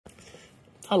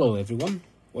Hello everyone,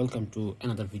 welcome to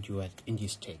another video at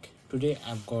Indie's Tech. Today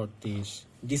I've got this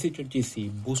DC to DC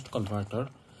boost converter.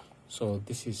 So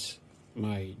this is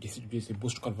my DC to DC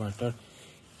boost converter.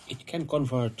 It can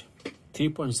convert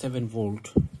 3.7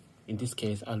 volt. In this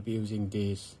case I'll be using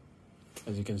this,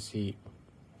 as you can see,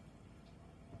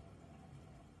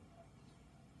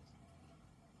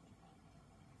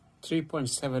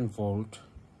 .7 volt.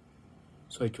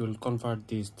 So it will convert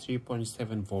this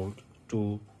 3.7 volt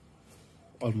to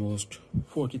almost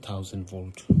 40,000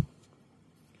 volt.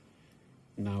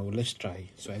 Now let's try.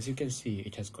 So as you can see,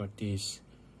 it has got this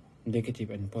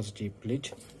negative and positive lead,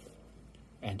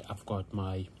 and I've got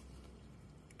my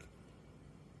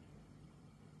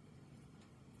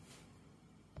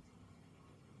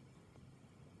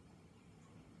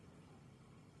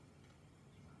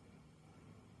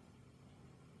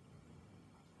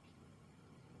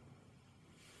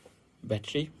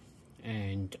battery,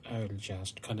 and I'll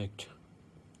just connect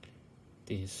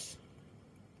this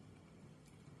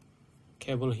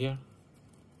cable here.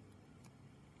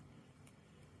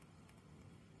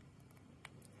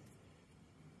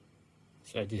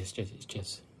 So this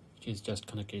is just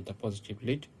connected the positive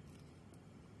lead.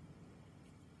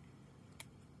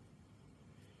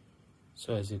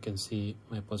 So as you can see,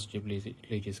 my positive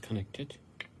lead is connected.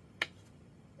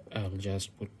 I'll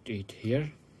just put it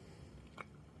here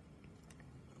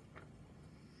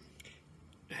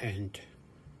and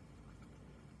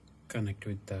connect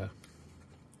with the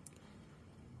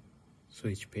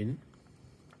switch pin.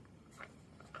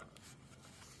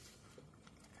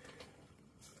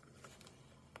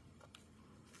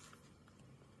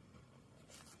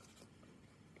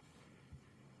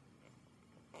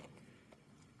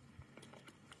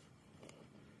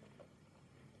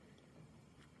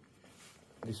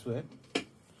 This way.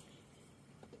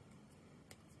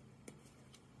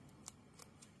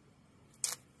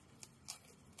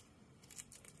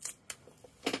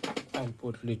 I'll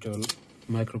put little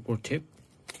micro port tape,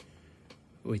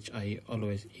 which I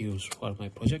always use for my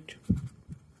project.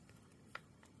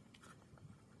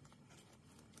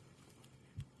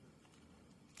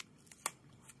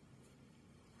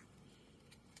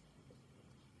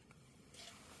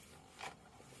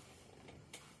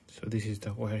 So this is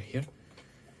the wire here,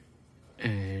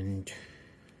 and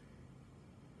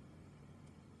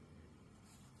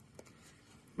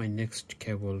my next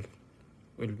cable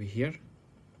will be here.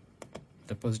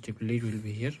 The positive lead will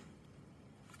be here.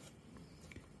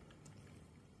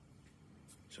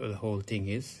 So the whole thing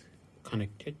is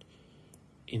connected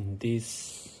in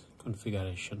this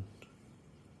configuration.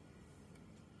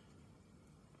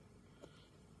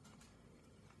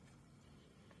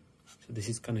 So this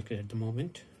is connected at the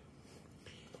moment,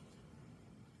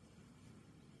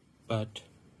 but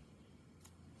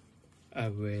I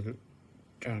will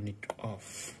turn it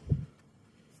off.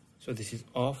 So this is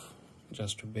off,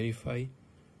 just to verify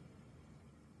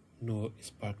no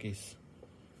spark is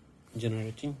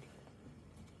generating.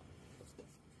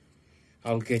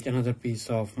 I'll get another piece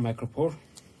of micro port.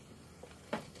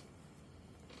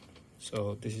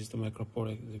 So this is the micro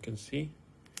port, as you can see.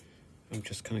 I'm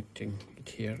just connecting it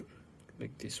here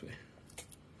like this way.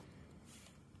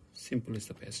 Simple is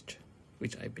the best,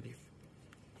 which I believe.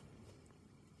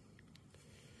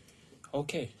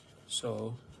 Okay,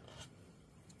 so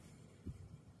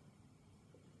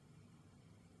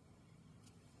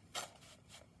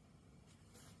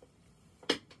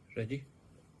ready?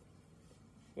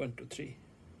 1, 2, 3.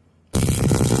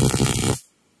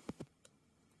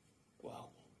 Wow.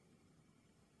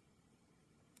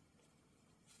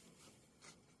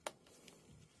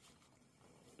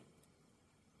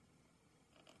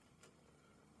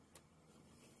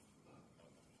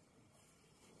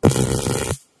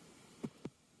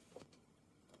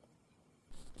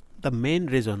 The main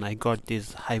reason I got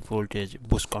this high voltage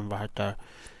boost converter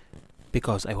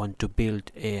because I want to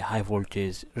build a high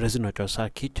voltage resonator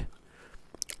circuit.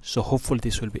 So hopefully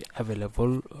this will be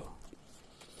available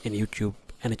in YouTube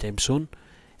anytime soon,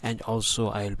 and also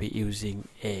I will be using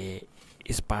a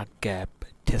spark gap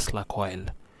Tesla coil.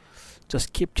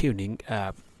 Just keep tuning,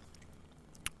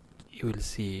 you will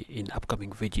see in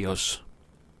upcoming videos.